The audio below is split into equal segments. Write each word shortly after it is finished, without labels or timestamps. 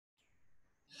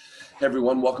Hey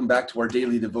everyone, welcome back to our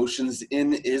daily devotions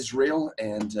in Israel,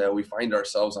 and we find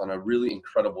ourselves on a really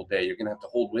incredible day. You're going to have to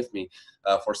hold with me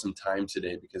for some time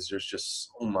today because there's just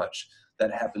so much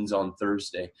that happens on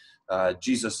Thursday.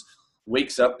 Jesus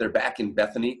wakes up, they're back in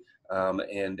Bethany,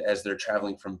 and as they're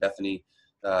traveling from Bethany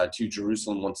to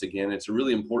Jerusalem once again, it's a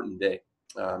really important day.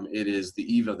 It is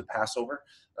the eve of the Passover,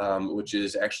 which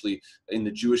is actually in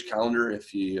the Jewish calendar,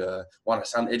 if you want to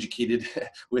sound educated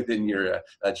within your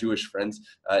Jewish friends,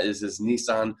 is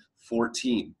Nisan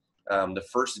 14, the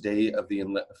first day of the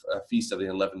Feast of the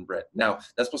Unleavened Bread. Now,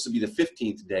 that's supposed to be the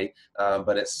 15th day,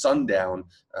 but at sundown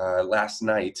last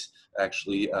night,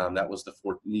 actually, that was the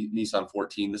Nisan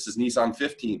 14. This is Nisan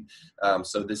 15,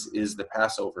 so this is the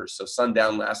Passover. So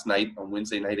sundown last night on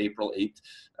Wednesday night, April 8th,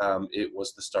 it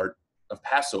was the start of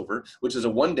Passover, which is a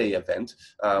one-day event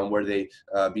where they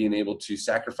being able to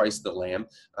sacrifice the lamb,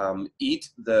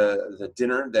 eat the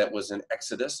dinner that was in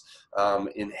Exodus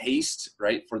in haste,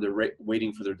 right, for the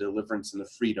waiting for their deliverance and the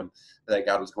freedom that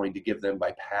God was going to give them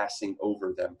by passing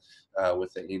over them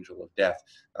with the angel of death.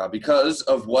 Because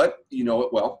of what? You know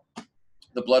it well.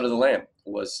 The blood of the lamb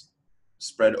was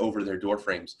spread over their door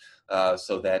frames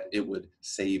so that it would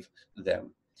save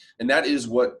them. And that is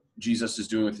what Jesus is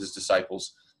doing with his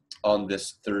disciples on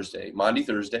this Thursday, Maundy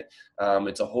Thursday.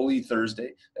 It's a Holy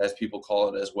Thursday, as people call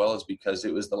it, as well as because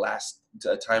it was the last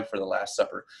time for the Last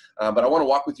Supper. But I want to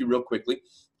walk with you real quickly.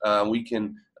 We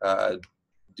can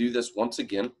do this once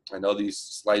again. I know these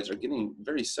slides are getting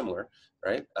very similar,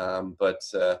 right? But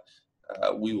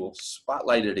we will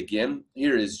spotlight it again.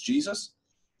 Here is Jesus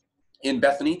in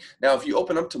Bethany. Now, if you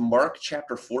open up to Mark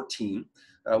chapter 14,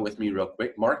 with me real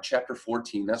quick. Mark chapter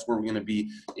 14, that's where we're going to be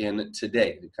in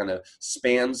today. It kind of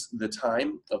spans the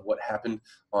time of what happened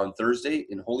on Thursday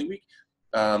in Holy Week.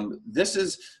 This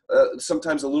is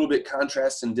sometimes a little bit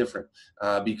contrast and different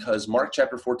because Mark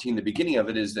chapter 14, the beginning of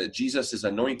it is that Jesus is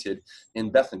anointed in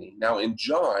Bethany. Now in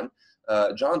John's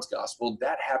gospel,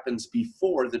 that happens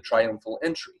before the triumphal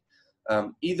entry.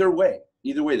 Either way,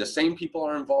 the same people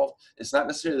are involved. It's not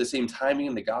necessarily the same timing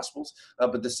in the Gospels,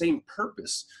 but the same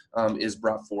purpose is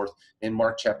brought forth in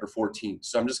Mark chapter 14.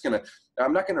 So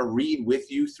I'm not going to read with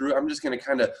you through. I'm just going to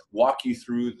kind of walk you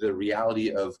through the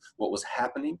reality of what was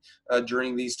happening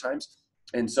during these times.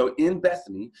 And so in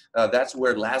Bethany, that's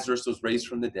where Lazarus was raised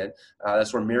from the dead.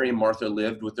 That's where Mary and Martha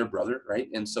lived with their brother, right?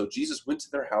 And so Jesus went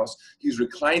to their house. He's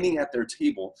reclining at their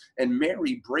table, and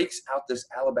Mary breaks out this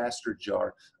alabaster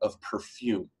jar of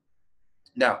perfume.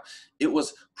 Now, it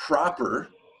was proper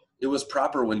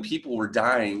when people were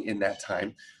dying in that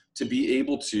time to be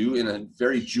able to, in a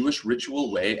very Jewish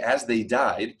ritual way, as they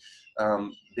died,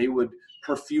 they would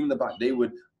perfume the body. They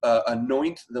would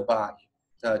anoint the body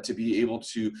to be able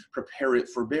to prepare it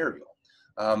for burial.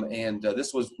 And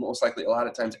this was most likely a lot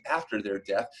of times after their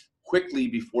death, quickly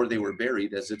before they were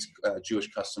buried, as it's Jewish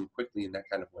custom, quickly in that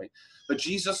kind of way. But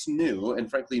Jesus knew, and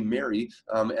frankly Mary,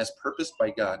 as purposed by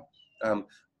God,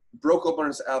 broke open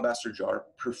his alabaster jar,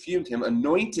 perfumed him,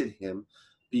 anointed him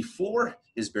before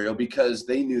his burial because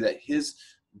they knew that his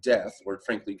death, or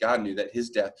frankly God knew that his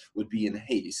death would be in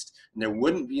haste, and there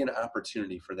wouldn't be an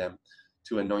opportunity for them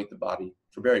to anoint the body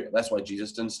for burial. That's why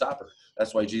Jesus didn't stop her.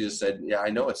 That's why Jesus said, yeah,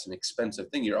 I know it's an expensive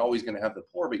thing. You're always going to have the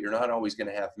poor, but you're not always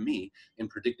going to have me, in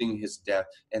predicting his death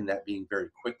and that being very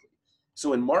quickly.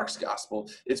 So in Mark's gospel,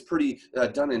 it's pretty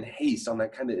done in haste on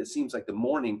that kind of, it seems like the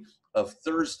morning of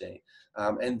Thursday.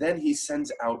 And then he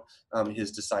sends out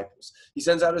his disciples. He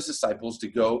sends out his disciples to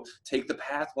go take the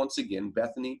path once again,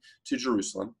 Bethany to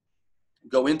Jerusalem,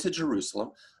 go into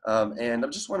Jerusalem. And I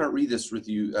just want to read this with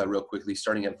you real quickly,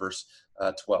 starting at verse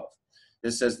 12.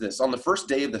 It says this: on the first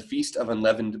day of the Feast of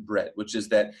Unleavened Bread, which is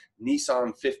that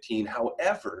Nisan 15.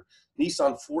 However,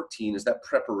 Nisan 14 is that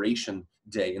preparation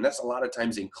day, and that's a lot of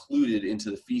times included into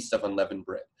the Feast of Unleavened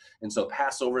Bread. And so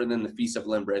Passover and then the Feast of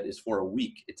Unleavened Bread is for a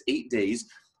week. It's 8 days.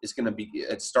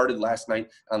 It started last night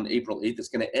on April 8th. It's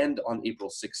going to end on April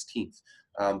 16th.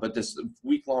 But this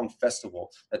week-long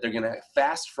festival that they're going to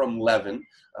fast from leaven,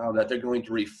 that they're going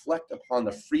to reflect upon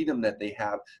the freedom that they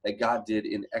have, that God did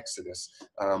in Exodus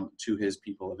to his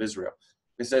people of Israel.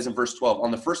 It says in verse 12,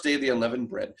 on the first day of the unleavened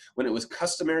bread, when it was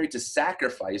customary to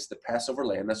sacrifice the Passover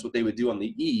lamb, that's what they would do on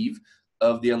the eve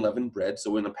of the unleavened bread.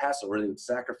 So in the Passover, they would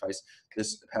sacrifice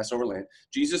this Passover lamb.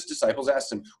 Jesus' disciples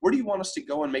asked him, where do you want us to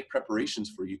go and make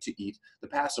preparations for you to eat the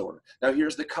Passover? Now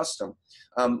here's the custom.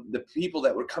 The people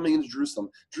that were coming into Jerusalem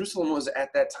was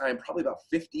at that time probably about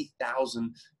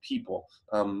 50,000 people.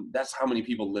 That's how many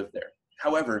people lived there.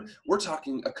 However, we're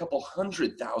talking a couple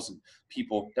 100,000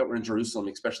 people that were in Jerusalem,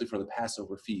 especially for the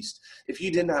Passover feast. If you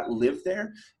did not live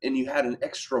there and you had an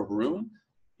extra room,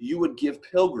 you would give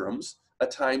pilgrims a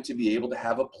time to be able to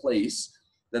have a place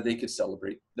that they could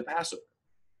celebrate the Passover.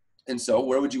 And so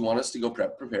where would you want us to go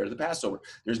prepare the Passover?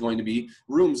 There's going to be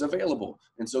rooms available.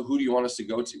 And so who do you want us to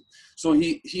go to? So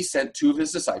he sent two of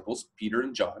his disciples, Peter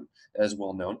and John, as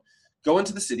well known. Go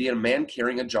into the city, and a man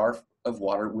carrying a jar of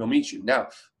water will meet you. Now,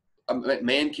 a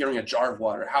man carrying a jar of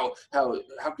water, how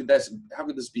could this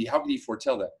be? How could he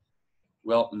foretell that?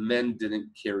 Well, men didn't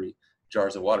carry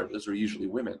jars of water. Those were usually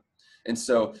women. And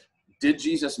so did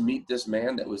Jesus meet this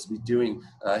man that was doing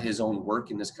his own work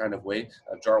in this kind of way,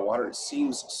 a jar of water? It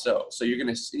seems so. So you're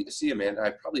going to see a man. I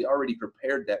probably already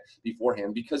prepared that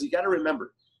beforehand, because you got to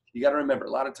remember, a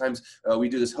lot of times we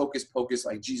do this hocus pocus,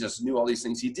 like Jesus knew all these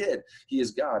things. He did. He is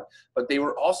God. But they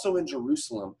were also in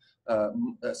Jerusalem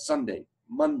Sunday,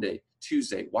 Monday,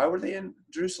 Tuesday. Why were they in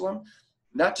Jerusalem?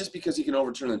 Not just because he can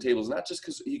overturn the tables, not just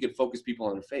because he could focus people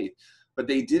on faith, but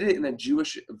they did it in a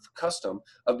Jewish custom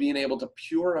of being able to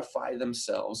purify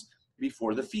themselves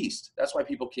before the feast. That's why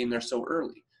people came there so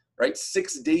early, right?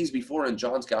 6 days before in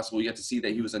John's gospel, you get to see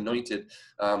that he was anointed,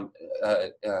 that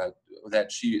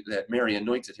Mary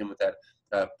anointed him with that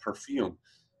perfume.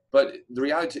 But the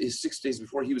reality is 6 days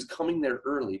before, he was coming there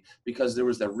early because there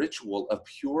was the ritual of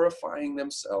purifying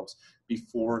themselves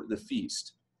before the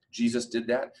feast. Jesus did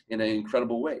that in an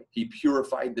incredible way. He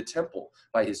purified the temple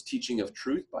by his teaching of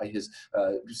truth, by his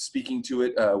speaking to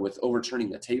it with overturning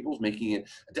the tables, making it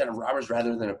a den of robbers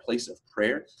rather than a place of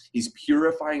prayer. He's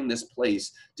purifying this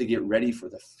place to get ready for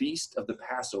the feast of the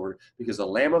Passover, because the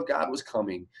Lamb of God was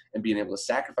coming and being able to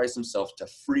sacrifice himself to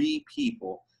free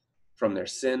people from their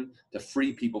sin, to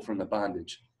free people from the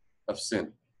bondage of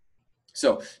sin.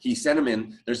 So he sent him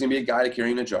in. There's going to be a guy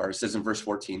carrying a jar. It says in verse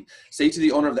 14, say to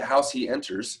the owner of the house he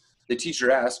enters, the teacher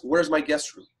asks, where's my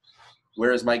guest room?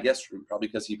 Where is my guest room? Probably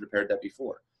because he prepared that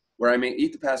before. Where I may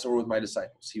eat the Passover with my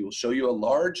disciples. He will show you a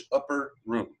large upper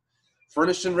room,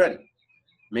 furnished and ready.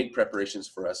 Make preparations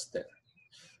for us there.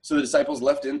 So the disciples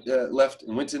left and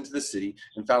went into the city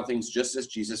and found things just as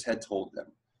Jesus had told them.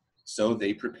 So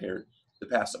they prepared the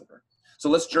Passover. So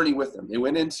let's journey with them. They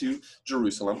went into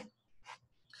Jerusalem.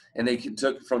 And they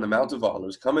took from the Mount of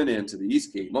Olives, coming into the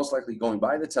east gate, most likely going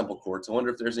by the temple courts. I wonder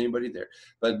if there's anybody there.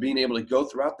 But being able to go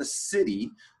throughout the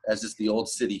city, as is the old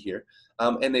city here.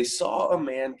 And they saw a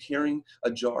man carrying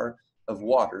a jar of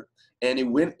water. And he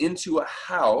went into a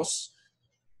house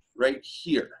right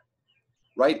here,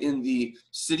 right in the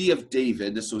city of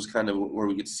David. This was kind of where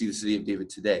we get to see the city of David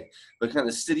today. But kind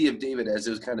of the city of David, as it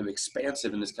was kind of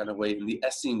expansive in this kind of way, in the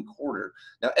Essene quarter.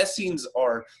 Now, Essenes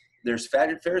are... There's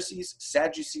Pharisees,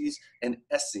 Sadducees, and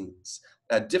Essenes,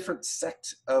 a different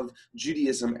sect of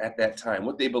Judaism at that time.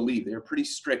 What they believed, they were pretty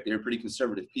strict, they were pretty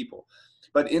conservative people.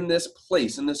 But in this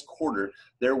place, in this quarter,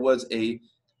 there was a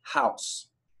house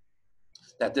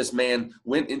that this man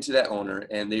went into that owner,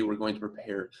 and they were going to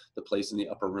prepare the place in the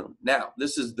upper room. Now,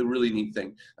 this is the really neat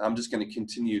thing. I'm just going to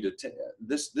continue to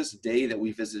this day that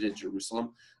we visited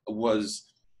Jerusalem was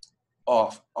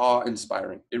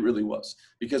awe-inspiring. It really was,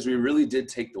 because we really did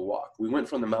take the walk. We went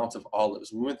from the Mount of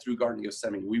Olives. We went through Garden of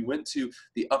Gethsemane. We went to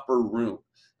the upper room,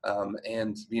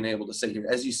 and being able to say here,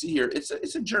 as you see here, it's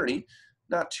a journey,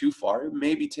 not too far. It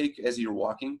maybe take, as you're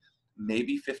walking,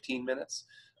 maybe 15 minutes,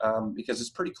 because it's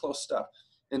pretty close stuff.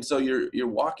 And so you're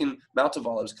walking Mount of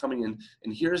Olives, coming in,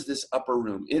 and here's this upper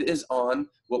room. It is on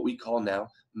what we call now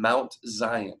Mount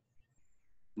Zion.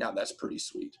 Now that's pretty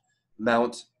sweet.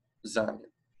 Mount Zion.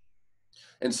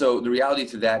 And so the reality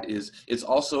to that is it's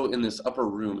also in this upper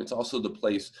room. It's also the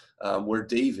place where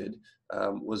David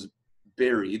was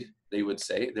buried, they would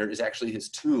say. There is actually his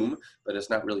tomb, but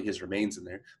it's not really his remains in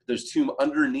there. There's tomb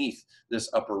underneath this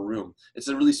upper room. It's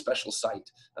a really special site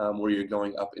where you're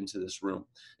going up into this room.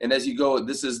 And as you go,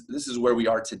 this is where we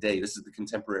are today. This is the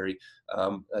contemporary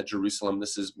Jerusalem.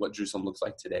 This is what Jerusalem looks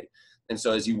like today. And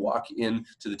so as you walk in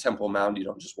to the Temple Mount, you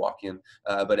don't just walk in.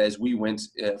 But as we went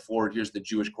forward, here's the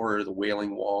Jewish quarter, the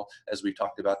Wailing Wall, as we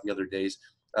talked about the other days.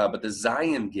 But the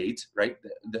Zion Gate, right,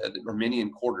 the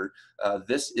Armenian quarter,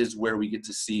 this is where we get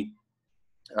to see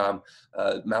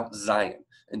Mount Zion.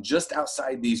 And just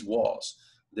outside these walls,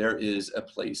 there is a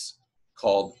place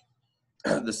called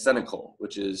the Cenacle,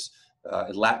 which is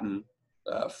Latin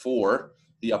for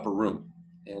the upper room.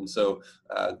 And so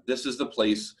this is the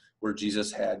place where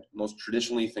Jesus had, most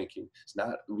traditionally thinking. It's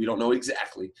not, we don't know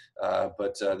exactly,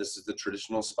 but this is the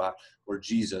traditional spot where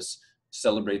Jesus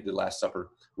celebrated the Last Supper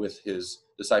with his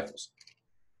disciples.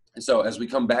 And so as we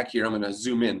come back here, I'm going to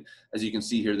zoom in. As you can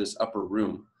see here, this upper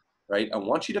room, right? I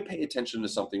want you to pay attention to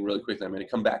something really quickly. I'm going to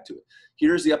come back to it.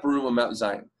 Here's the upper room of Mount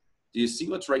Zion. Do you see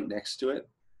what's right next to it?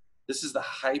 This is the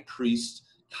high priest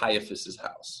Caiaphas's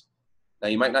house. Now,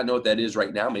 you might not know what that is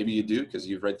right now. Maybe you do because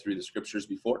you've read through the scriptures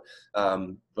before.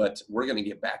 But we're going to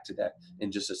get back to that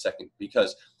in just a second,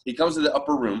 because he comes to the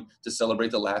upper room to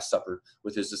celebrate the Last Supper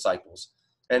with his disciples.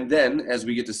 And then, as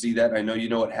we get to see that, I know you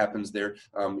know what happens there.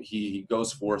 He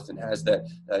goes forth and has that,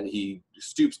 he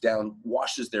stoops down,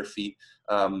 washes their feet.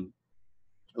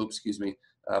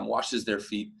 Washes their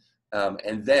feet.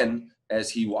 And then, as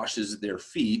he washes their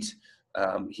feet,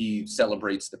 he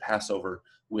celebrates the Passover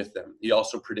with them. He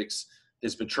also predicts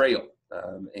his betrayal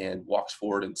and walks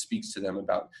forward and speaks to them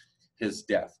about his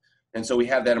death. And so we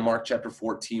have that in Mark chapter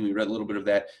 14. We read a little bit of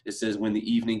that. It says, when the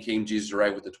evening came, Jesus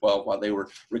arrived with the 12. While they were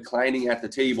reclining at the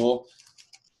table,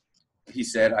 he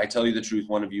said, I tell you the truth,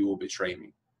 one of you will betray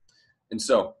me. And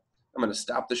so I'm going to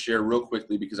stop the share real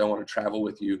quickly because I want to travel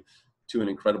with you to an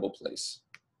incredible place.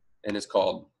 And it's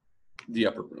called the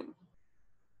upper room.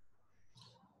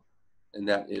 And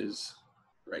that is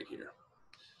right here.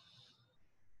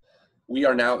 We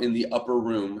are now in the upper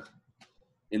room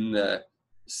in the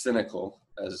cenacle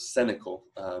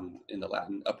in the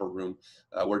Latin, upper room,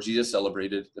 where Jesus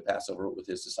celebrated the Passover with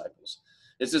his disciples.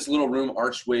 It's this little room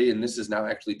archway, and this is now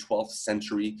actually 12th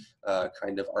century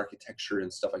kind of architecture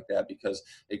and stuff like that, because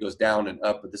it goes down and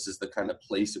up, but this is the kind of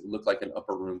place it would look like an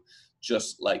upper room,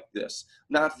 just like this.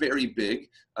 Not very big,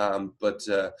 but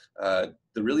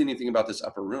the really neat thing about this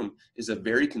upper room is a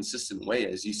very consistent way,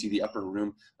 as you see the upper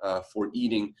room for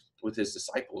eating with his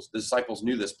disciples. The disciples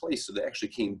knew this place, so they actually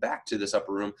came back to this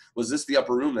upper room. Was this the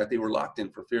upper room that they were locked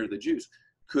in for fear of the Jews?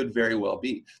 Could very well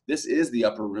be. This is the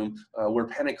upper room where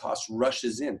Pentecost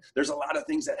rushes in. There's a lot of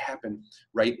things that happen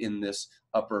right in this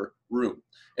upper room.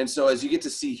 And so as you get to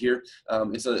see here,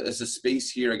 it's a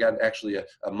space here. I got actually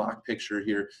a mock picture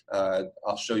here.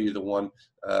 I'll show you the one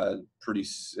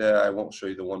I won't show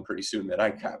you the one pretty soon that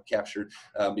I captured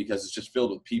because it's just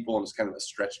filled with people and it's kind of a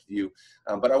stretched view.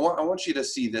 But I want you to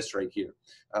see this right here.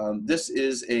 This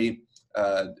is a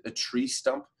tree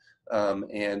stump.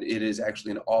 And it is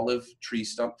actually an olive tree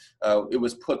stump. It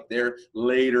was put there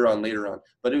later on,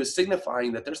 but it was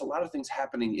signifying that there's a lot of things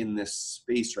happening in this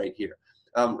space right here.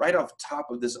 Right off top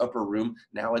of this upper room,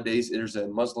 nowadays, there's a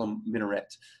Muslim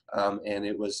minaret, and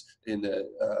it was in the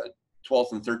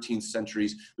 12th and 13th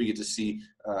centuries. We get to see,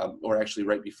 or actually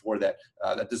right before that,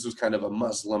 that this was kind of a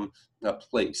Muslim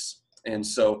place. And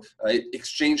so it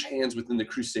exchanged hands within the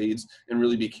Crusades and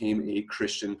really became a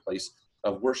Christian place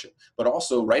of worship. But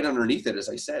also right underneath it, as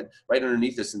I said, right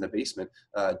underneath this in the basement,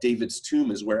 David's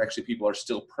tomb is where actually people are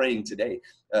still praying today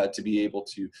to be able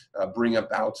to bring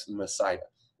about the Messiah.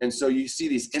 And so you see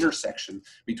this intersection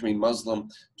between Muslim,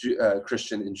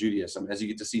 Christian, and Judaism, as you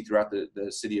get to see throughout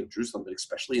the city of Jerusalem, but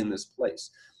especially in this place.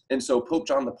 And so Pope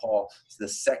John Paul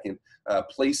II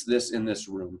placed this in this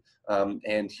room,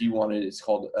 and he wanted, it's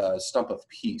called Stump of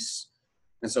Peace.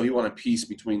 And so he wanted peace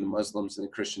between the Muslims and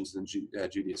the Christians and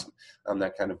Judaism,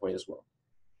 that kind of way as well.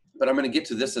 But I'm going to get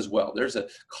to this as well. There's a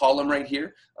column right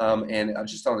here, and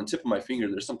just on the tip of my finger,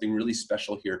 there's something really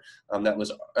special here that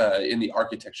was in the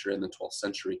architecture in the 12th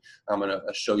century. I'm going to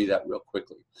show you that real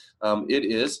quickly. It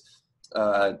is,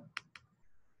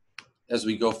 as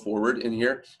we go forward in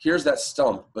here, here's that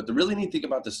stump. But the really neat thing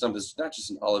about the stump is it's not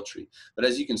just an olive tree, but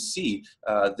as you can see,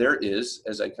 there is,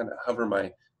 as I kind of hover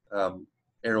my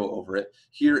arrow over it,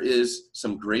 here is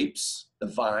some grapes, the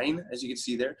vine, as you can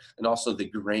see there, and also the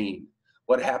grain.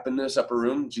 What happened in this upper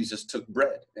room? Jesus took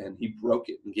bread and he broke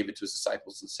it and gave it to his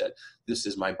disciples and said, this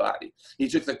is my body. He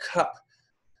took the cup,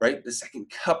 right? The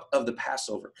second cup of the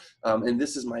Passover. And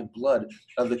this is my blood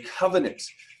of the covenant,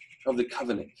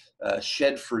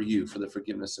 shed for you for the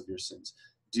forgiveness of your sins.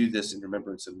 Do this in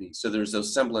remembrance of me. So there's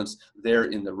those semblance there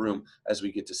in the room as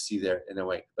we get to see there in a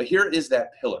way. But here is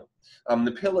that pillar.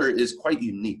 The pillar is quite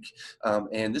unique.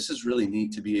 And this is really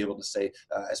neat to be able to say,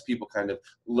 as people kind of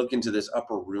look into this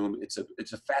upper room, it's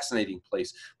a fascinating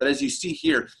place. But as you see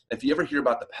here, if you ever hear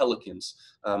about the pelicans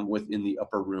within the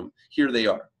upper room, here they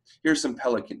are. Here's some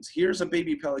pelicans. Here's a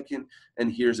baby pelican,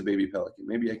 and here's a baby pelican.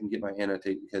 Maybe I can get my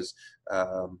annotate because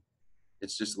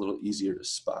it's just a little easier to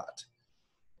spot,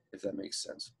 if that makes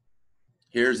sense.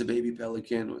 Here's a baby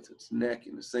pelican with its neck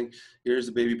and its thing. Here's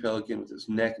the baby pelican with its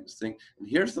neck and its thing. And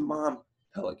here's the mom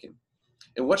pelican.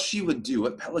 And what she would do,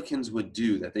 what pelicans would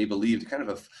do that they believed, kind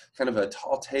of a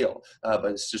tall tale,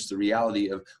 but it's just the reality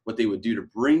of what they would do to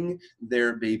bring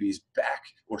their babies back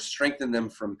or strengthen them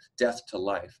from death to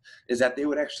life, is that they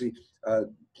would actually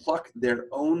pluck their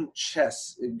own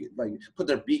chests, like put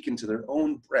their beak into their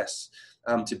own breasts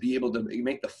to be able to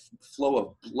make the flow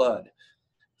of blood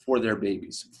for their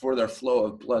babies, for their flow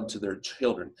of blood to their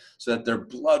children, so that their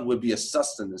blood would be a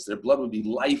sustenance, their blood would be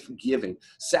life-giving,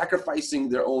 sacrificing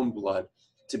their own blood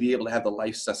to be able to have the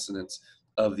life sustenance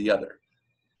of the other.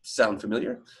 Sound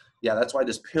familiar? Yeah, that's why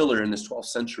this pillar in this 12th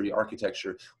century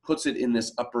architecture puts it in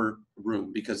this upper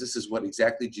room, because this is what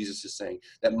exactly Jesus is saying,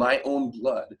 that my own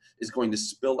blood is going to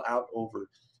spill out over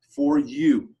for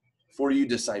you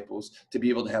disciples, to be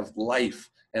able to have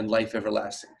life and life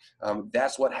everlasting.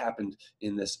 That's what happened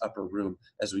in this upper room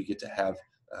as we get to have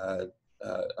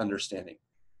understanding.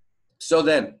 So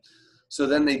then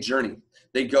they journey.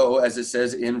 They go, as it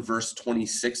says in verse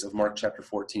 26 of Mark chapter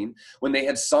 14, when they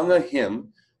had sung a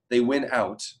hymn, they went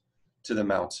out to the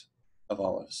Mount of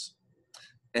Olives.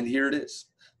 And here it is,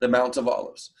 the Mount of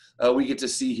Olives. We get to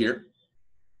see here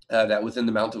that within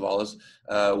the Mount of Olives,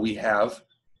 we have,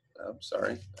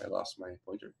 sorry, I lost my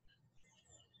pointer.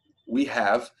 We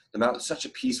have the Mount, such a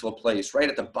peaceful place, right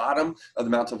at the bottom of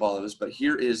the Mount of Olives, but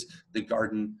here is the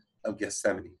Garden of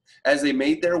Gethsemane. As they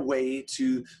made their way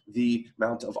to the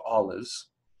Mount of Olives,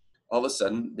 all of a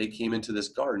sudden, they came into this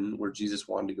garden where Jesus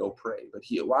wanted to go pray. But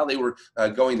while they were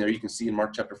going there, you can see in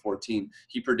Mark chapter 14,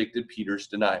 he predicted Peter's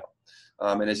denial.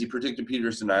 And as he predicted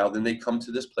Peter's denial, then they come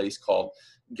to this place called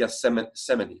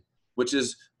Gethsemane, which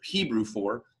is Hebrew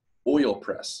for oil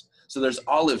press. So there's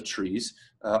olive trees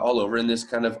all over, and this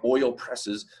kind of oil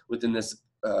presses within this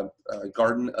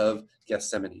Garden of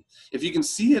Gethsemane. If you can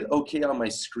see it okay on my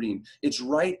screen, it's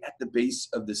right at the base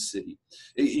of the city.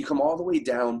 You come all the way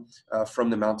down from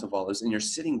the Mount of Olives, and you're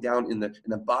sitting down in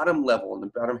the bottom level, in the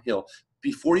bottom hill.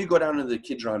 Before you go down into the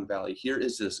Kidron Valley, here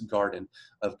is this Garden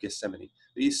of Gethsemane.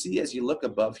 But you see, as you look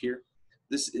above here,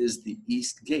 this is the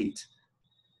east gate.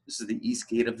 This is the east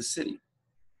gate of the city.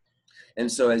 And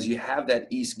so as you have that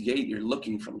east gate, you're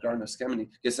looking from Garden of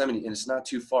Gethsemane, and it's not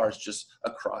too far, it's just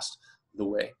across the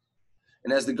way.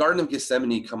 And as the Garden of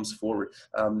Gethsemane comes forward,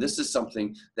 this is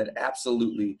something that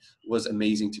absolutely was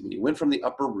amazing to me. He went from the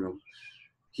upper room.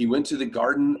 He went to the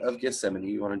Garden of Gethsemane.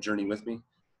 You want to journey with me?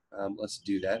 Let's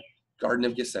do that. Garden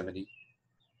of Gethsemane.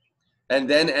 And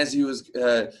then as he was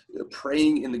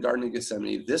praying in the Garden of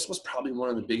Gethsemane, this was probably one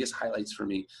of the biggest highlights for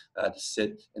me to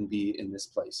sit and be in this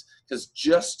place. Because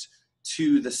just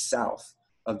to the south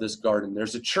of this garden,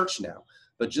 there's a church now.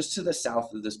 But just to the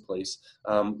south of this place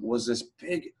was this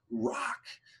big rock,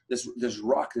 this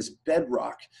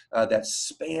bedrock that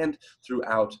spanned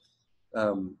throughout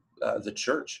the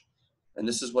church. And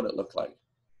this is what it looked like.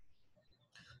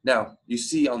 Now, you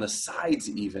see on the sides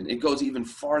even, it goes even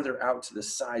farther out to the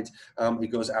sides.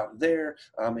 It goes out there.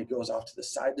 It goes off to the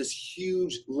side. This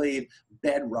huge laid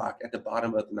bedrock at the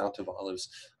bottom of the Mount of Olives.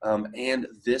 And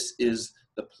this is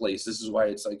the place. This is why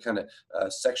it's like kind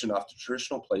of sectioned off the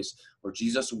traditional place where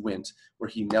Jesus went, where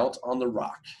he knelt on the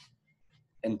rock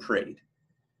and prayed.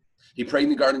 He prayed in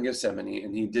the Garden of Gethsemane,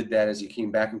 and he did that as he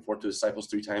came back and forth to his disciples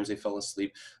 3 times. They fell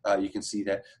asleep. You can see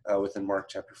that within Mark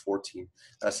chapter 14.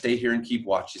 Stay here and keep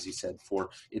watch, as he said, for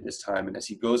it is time. And as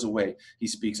he goes away, he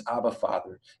speaks, Abba,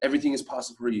 Father, everything is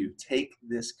possible for you. Take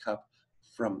this cup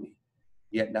from me.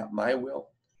 Yet not my will,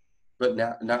 but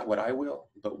not what I will,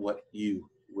 but what you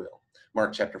will.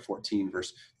 Mark chapter 14,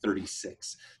 verse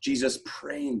 36. Jesus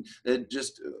praying,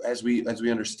 just as we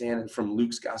understand it from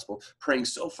Luke's gospel, praying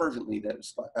so fervently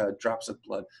that drops of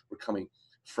blood were coming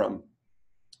from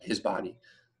his body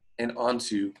and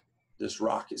onto this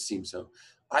rock, it seems so.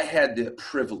 I had the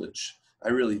privilege, I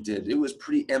really did. It was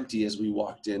pretty empty as we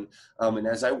walked in. And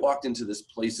as I walked into this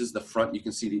place, is the front, you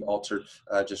can see the altar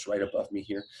just right above me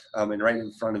here. And right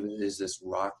in front of it is this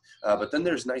rock. But then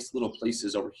there's nice little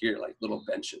places over here, like little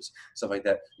benches, stuff like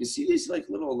that. You see these like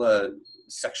little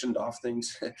sectioned off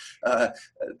things?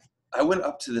 I went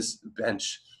up to this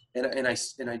bench and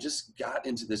I just got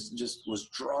into this, just was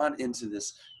drawn into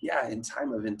this, in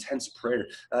time of intense prayer.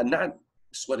 Not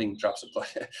sweating drops of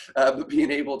blood, but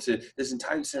being able to, this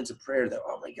intense sense of prayer that,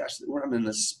 oh my gosh, where I'm in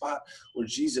the spot where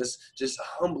Jesus just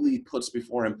humbly puts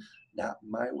before him, not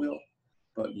my will,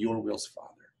 but your will's,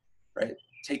 Father, right?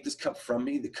 Take this cup from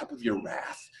me, the cup of your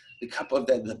wrath, the cup of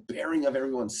the bearing of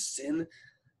everyone's sin,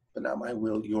 but not my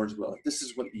will, yours will. If this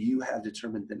is what you have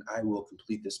determined, then I will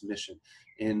complete this mission.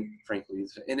 And frankly,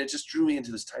 and it just drew me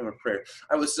into this time of prayer.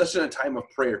 I was such in a time of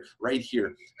prayer right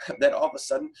here that all of a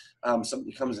sudden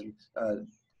somebody comes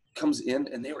in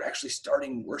and they were actually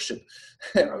starting worship.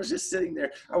 And I was just sitting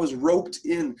there. I was roped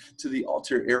in to the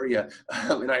altar area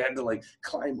and I had to like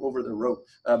climb over the rope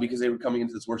because they were coming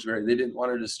into this worship area. They didn't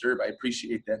want to disturb. I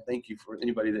appreciate that. Thank you for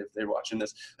anybody that if they're watching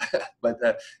this. But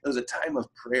it was a time of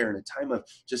prayer and a time of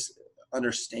just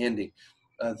understanding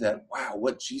that, wow,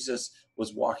 what Jesus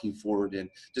was walking forward in,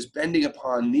 just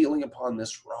kneeling upon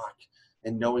this rock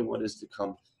and knowing what is to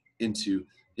come into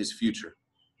his future.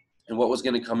 And what was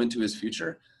going to come into his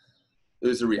future? It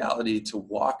was the reality to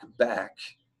walk back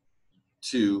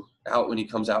to out when he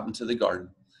comes out into the garden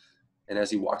And as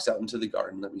he walks out into the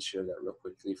garden, let me share that real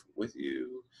quickly with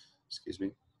you. Excuse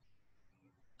me.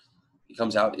 He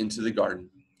comes out into the garden,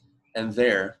 and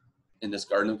there, in this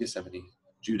Garden of Gethsemane,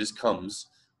 Judas comes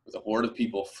with a horde of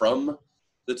people from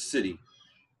the city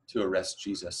to arrest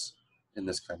Jesus in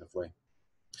this kind of way.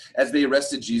 As they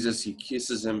arrested Jesus, he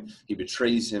kisses him, he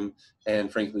betrays him,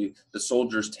 and frankly, the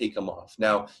soldiers take him off.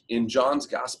 Now, in John's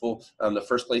gospel, the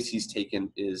first place he's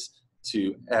taken is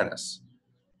to Annas.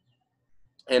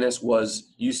 Annas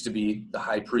used to be the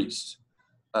high priest,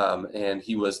 and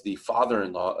he was the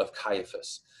father-in-law of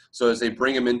Caiaphas. So as they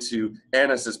bring him into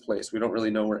Annas's place, we don't really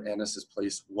know where Annas's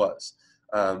place was,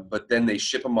 but then they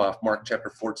ship him off. Mark chapter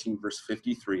 14, verse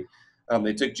 53.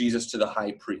 They took Jesus to the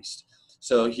high priest.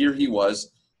 So here he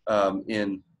was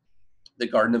in the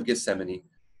Garden of Gethsemane.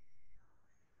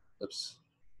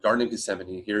 Garden of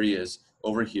Gethsemane. Here he is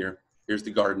over here. Here's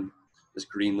the garden, this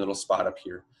green little spot up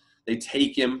here. They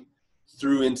take him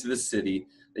through into the city.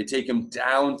 They take him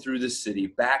down through the city,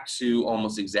 back to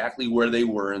almost exactly where they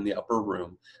were in the upper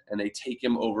room, and they take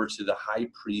him over to the high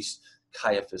priest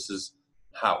Caiaphas's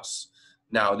house.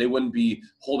 Now, they wouldn't be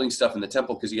holding stuff in the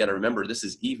temple because you got to remember, this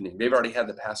is evening. They've already had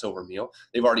the Passover meal.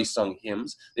 They've already sung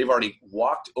hymns. They've already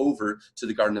walked over to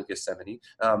the Garden of Gethsemane.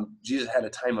 Jesus had a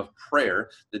time of prayer.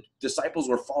 The disciples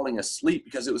were falling asleep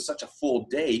because it was such a full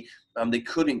day. They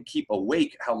couldn't keep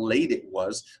awake how late it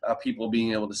was, people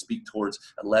being able to speak towards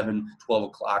 11, 12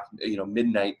 o'clock,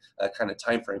 midnight kind of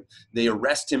time frame. They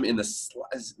arrest him in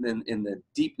the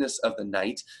deepness of the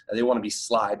night. They want to be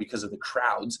sly because of the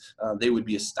crowds. They would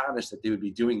be astonished that they would be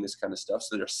doing this kind of stuff,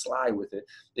 so they're sly with it.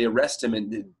 They arrest him in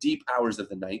the deep hours of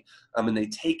the night, and they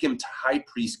take him to high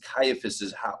priest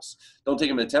Caiaphas's house. Don't take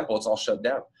him to the temple. It's all shut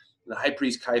down. The high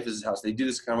priest Caiaphas' house. They do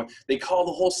this kind of, they call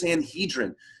the whole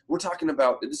Sanhedrin. We're talking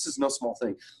about, this is no small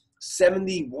thing,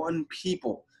 71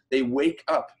 people. They wake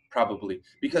up probably,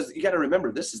 because you got to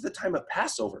remember, this is the time of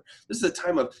Passover. This is the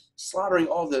time of slaughtering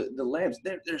all the lambs.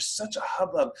 There's such a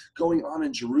hubbub going on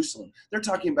in Jerusalem. They're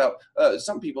talking about,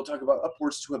 some people talk about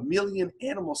upwards to 1 million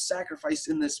animals sacrificed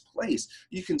in this place.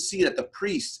 You can see that the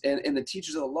priests and the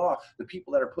teachers of the law, the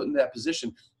people that are put in that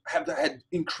position, have had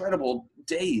incredible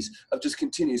days of just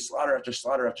continued slaughter after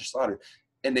slaughter after slaughter.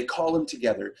 And they call them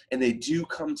together, and they do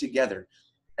come together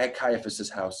at Caiaphas's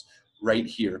house right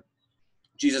here.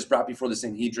 Jesus brought before the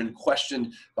Sanhedrin,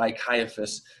 questioned by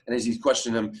Caiaphas. And as he's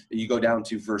questioned him, you go down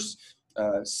to verse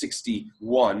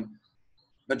 61.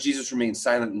 But Jesus remained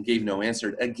silent and gave no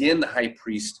answer. Again, the high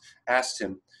priest asked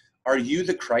him, "Are you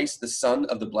the Christ, the Son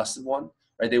of the Blessed One?"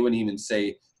 Right? They wouldn't even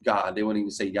say God. They wouldn't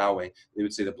even say Yahweh. They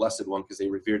would say the Blessed One because they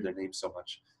revered their name so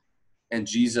much. And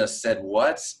Jesus said,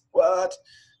 What?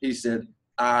 He said,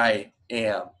 "I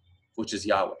am," which is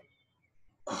Yahweh.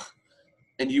 Ugh.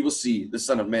 "And you will see the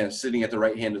Son of Man sitting at the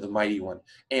right hand of the Mighty One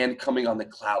and coming on the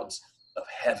clouds of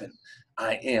heaven.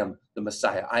 I am the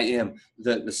Messiah. I am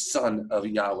the Son of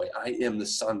Yahweh. I am the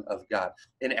Son of God."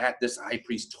 And at this, high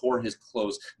priest tore his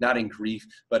clothes, not in grief,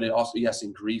 but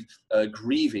in grief,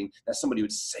 grieving that somebody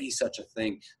would say such a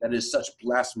thing. That is such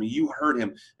blasphemy. You heard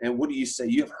him, and what do you say?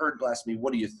 You have heard blasphemy.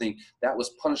 What do you think? That was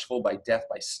punishable by death,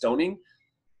 by stoning.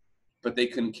 But they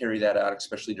couldn't carry that out,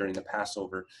 especially during the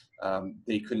Passover.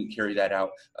 They couldn't carry that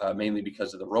out mainly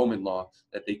because of the Roman law,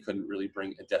 that they couldn't really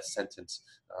bring a death sentence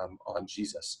on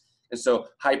Jesus. And so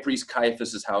high priest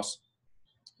Caiaphas's house,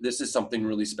 this is something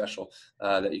really special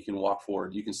that you can walk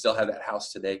forward. You can still have that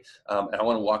house today. And I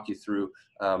want to walk you through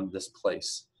this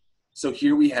place. So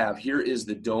here is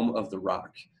the Dome of the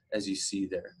Rock, as you see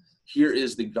there. Here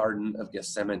is the Garden of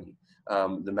Gethsemane.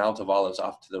 The Mount of Olives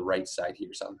off to the right side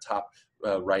here. So on top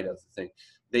right of the thing.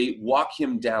 They walk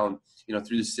him down,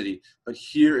 through the city. But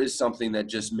here is something that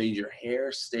just made your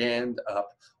hair stand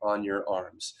up on your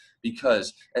arms.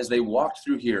 Because as they walked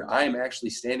through here, I am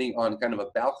actually standing on kind of a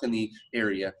balcony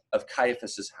area of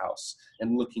Caiaphas's house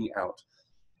and looking out.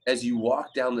 As you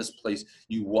walk down this place,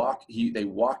 they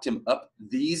walked him up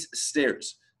these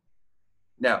stairs.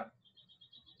 Now,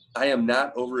 I am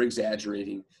not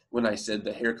over-exaggerating when I said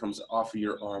the hair comes off of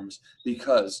your arms,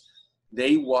 because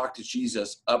they walked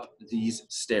Jesus up these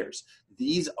stairs.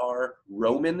 These are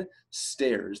Roman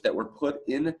stairs that were put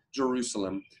in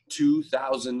Jerusalem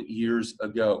 2,000 years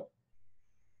ago.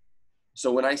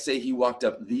 So when I say he walked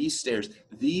up these stairs,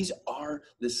 these are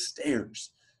the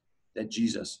stairs that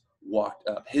Jesus walked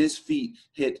up. His feet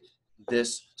hit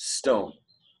this stone.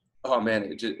 Oh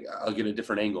man, I'll get a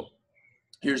different angle.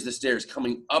 Here's the stairs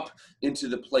coming up into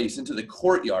the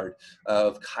courtyard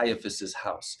of Caiaphas's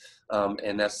house.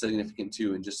 And that's significant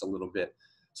too in just a little bit.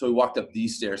 So we walked up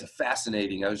these stairs.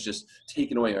 Fascinating. I was just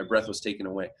taken away. My breath was taken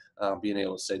away, being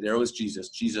able to say, there was Jesus.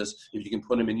 Jesus, if you can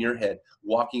put him in your head,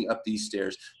 walking up these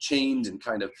stairs, chained and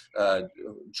kind of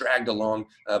dragged along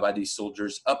by these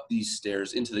soldiers, up these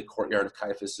stairs into the courtyard of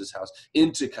Caiaphas's house,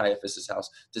 into Caiaphas's house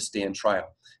to stand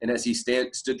trial. And as he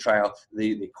stood trial,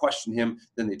 they questioned him.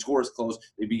 Then they tore his clothes.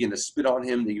 They began to spit on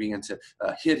him. They began to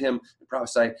hit him and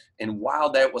prophesy. And while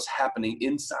that was happening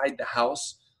inside the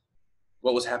house,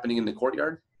 what was happening in the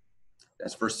courtyard?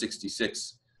 That's verse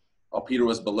 66. While Peter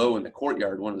was below in the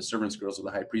courtyard, one of the servants' girls of the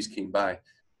high priest came by.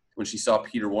 When she saw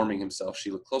Peter warming himself,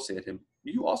 she looked closely at him.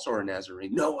 You also are a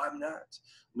Nazarene. No, I'm not.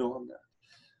 No, I'm not.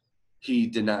 He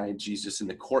denied Jesus in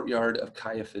the courtyard of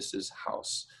Caiaphas's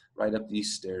house, right up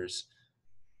these stairs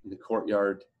in the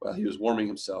courtyard while he was warming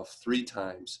himself 3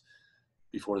 times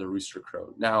before the rooster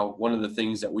crowed. Now, one of the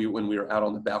things that when we were out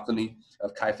on the balcony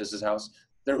of Caiaphas's house,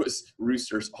 there was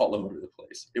roosters all over the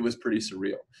place. It was pretty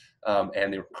surreal.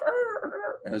 And they were,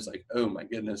 and I was like, oh my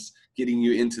goodness, getting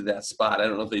you into that spot. I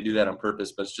don't know if they do that on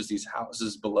purpose, but it's just these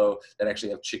houses below that actually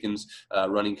have chickens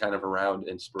running kind of around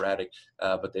and sporadic,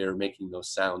 but they are making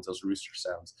those sounds, those rooster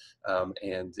sounds.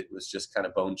 And it was just kind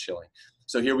of bone chilling.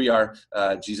 So here we are,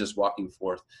 Jesus walking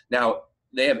forth. Now,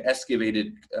 they have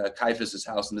excavated Caiaphas's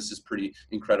house, and this is pretty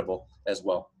incredible as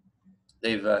well.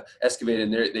 They've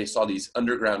excavated, and they saw these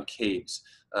underground caves,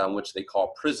 which they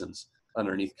call prisons,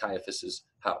 underneath Caiaphas's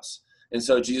house. And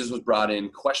so Jesus was brought in,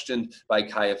 questioned by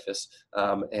Caiaphas,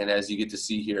 and as you get to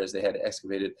see here, as they had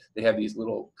excavated, they have these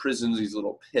little prisons, these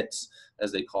little pits,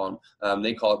 as they call them.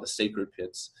 They call it the sacred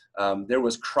pits. There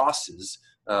was crosses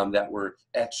that were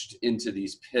etched into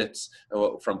these pits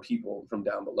from people from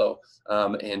down below,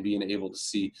 and being able to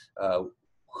see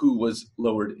who was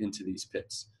lowered into these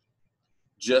pits.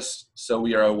 Just so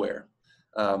we are aware,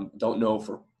 don't know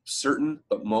for certain,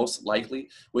 but most likely,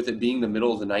 with it being the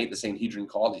middle of the night, the Sanhedrin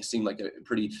call, they seem like a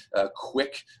pretty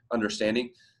quick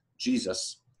understanding.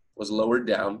 Jesus was lowered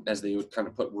down as they would kind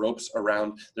of put ropes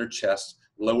around their chest,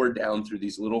 lowered down through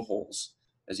these little holes.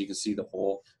 As you can see the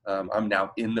hole, I'm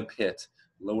now in the pit,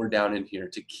 lowered down in here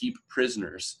to keep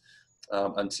prisoners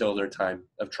until their time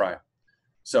of trial.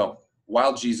 So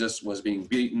while Jesus was being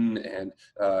beaten and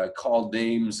called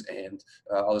names and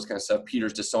all this kind of stuff,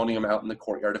 Peter's disowning him out in the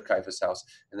courtyard of Caiaphas' house,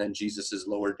 and then Jesus is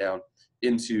lowered down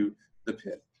into the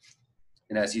pit.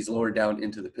 And as he's lowered down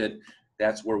into the pit,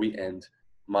 that's where we end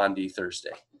Maundy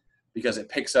Thursday, because it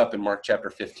picks up in Mark chapter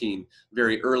 15,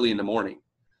 very early in the morning.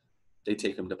 They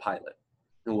take him to Pilate,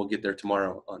 and we'll get there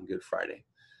tomorrow on Good Friday.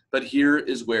 But here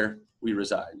is where we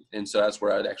reside. And so that's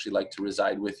where I'd actually like to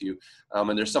reside with you.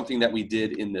 And there's something that we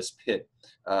did in this pit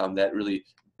that really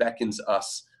beckons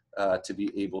us to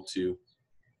be able to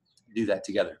do that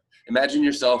together. Imagine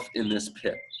yourself in this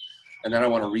pit. And then I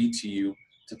want to read to you,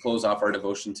 to close off our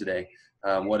devotion today,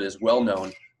 what is well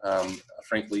known,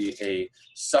 frankly, a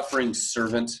suffering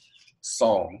servant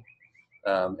psalm.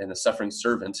 And the suffering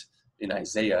servant in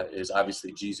Isaiah is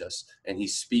obviously Jesus, and he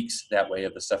speaks that way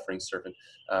of the suffering servant.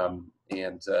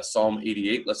 And Psalm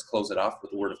 88, let's close it off with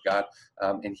the word of God.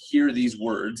 And hear these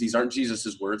words. These aren't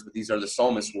Jesus's words, but these are the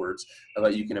psalmist's words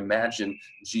about you can imagine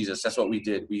Jesus. That's what we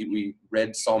did. We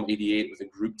read Psalm 88 with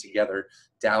a group together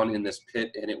down in this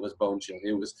pit, and it was bone chilling.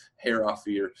 It was hair off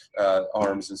of your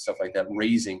arms and stuff like that,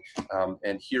 raising.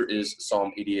 And here is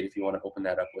Psalm 88, if you want to open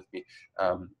that up with me.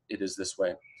 It is this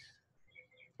way.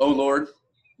 O Lord,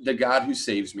 the God who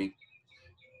saves me,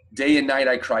 day and night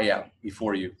I cry out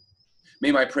before you.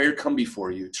 May my prayer come before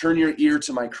you. Turn your ear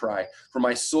to my cry, for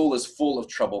my soul is full of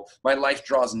trouble. My life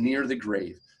draws near the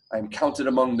grave. I am counted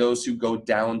among those who go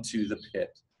down to the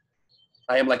pit.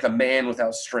 I am like a man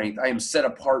without strength. I am set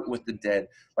apart with the dead,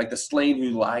 like the slain who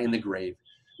lie in the grave.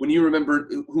 Whom you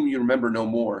remember no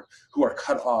more, who are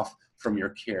cut off from your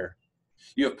care.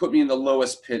 You have put me in the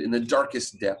lowest pit, in the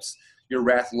darkest depths. Your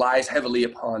wrath lies heavily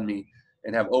upon me,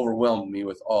 and have overwhelmed me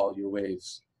with all your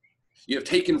waves. You have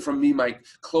taken from me my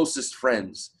closest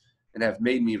friends, and have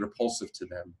made me repulsive to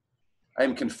them. I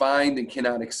am confined and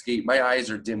cannot escape. My eyes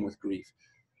are dim with grief.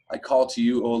 I call to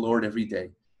you, O Lord, every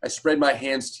day. I spread my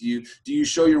hands to you. Do you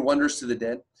show your wonders to the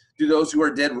dead? Do those who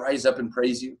are dead rise up and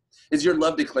praise you? Is your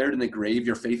love declared in the grave,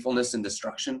 your faithfulness in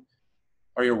destruction?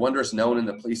 Are your wonders known in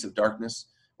the place of darkness,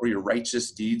 or your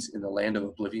righteous deeds in the land of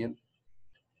oblivion?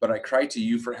 But I cry to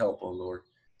you for help, O Lord.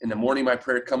 In the morning my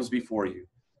prayer comes before you.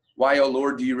 Why, O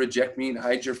Lord, do you reject me and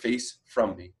hide your face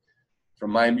from me? From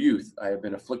my youth I have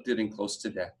been afflicted and close to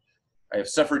death. I have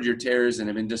suffered your terrors and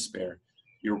am in despair.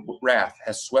 Your wrath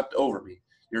has swept over me.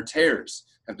 Your terrors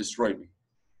have destroyed me.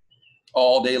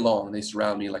 All day long they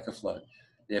surround me like a flood.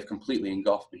 They have completely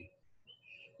engulfed me.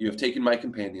 You have taken my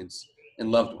companions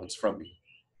and loved ones from me.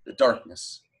 The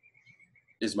darkness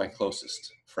is my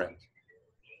closest friend.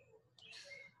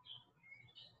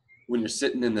 When you're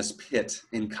sitting in this pit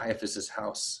in Caiaphas's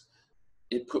house,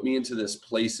 it put me into this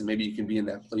place, and maybe you can be in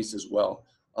that place as well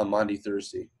on Maundy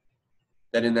Thursday.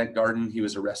 That in that garden he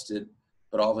was arrested,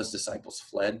 but all of his disciples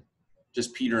fled.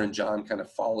 Just Peter and John kind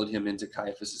of followed him into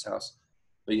Caiaphas's house,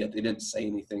 but yet they didn't say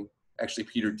anything. Actually,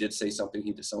 Peter did say something.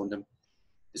 He disowned him.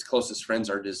 His closest friends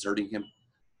are deserting him.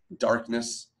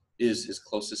 Darkness is his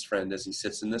closest friend as he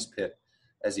sits in this pit,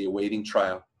 as he awaiting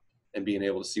trial and being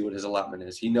able to see what his allotment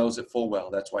is. He knows it full well.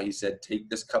 That's why he said, take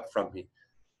this cup from me,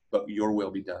 but your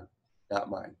will be done, not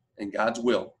mine. And God's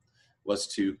will was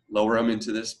to lower him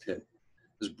into this pit,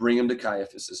 was bring him to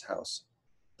Caiaphas's house,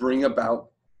 bring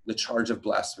about the charge of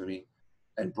blasphemy,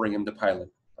 and bring him to Pilate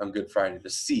on Good Friday to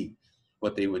see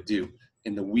what they would do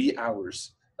in the wee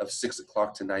hours of 6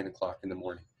 o'clock to 9 o'clock in the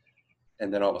morning.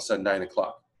 And then all of a sudden, 9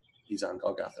 o'clock, he's on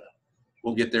Golgotha.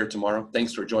 We'll get there tomorrow.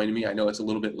 Thanks for joining me. I know it's a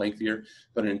little bit lengthier,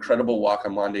 but an incredible walk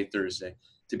on Maundy Thursday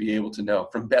to be able to know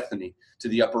from Bethany to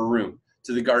the upper room,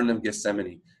 to the Garden of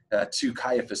Gethsemane, to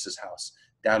Caiaphas's house,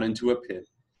 down into a pit.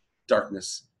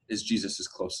 Darkness is Jesus'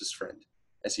 closest friend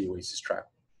as he awaits his trial.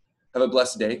 Have a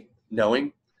blessed day,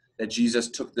 knowing that Jesus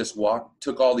took this walk,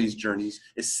 took all these journeys,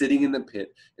 is sitting in the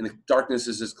pit, and the darkness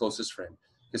is his closest friend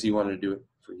because he wanted to do it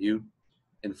for you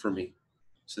and for me,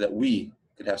 so that we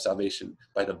could have salvation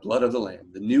by the blood of the Lamb,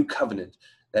 the new covenant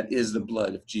that is the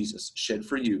blood of Jesus shed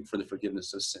for you for the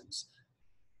forgiveness of sins.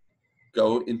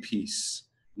 Go in peace,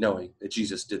 knowing that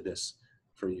Jesus did this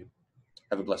for you.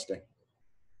 Have a blessed day.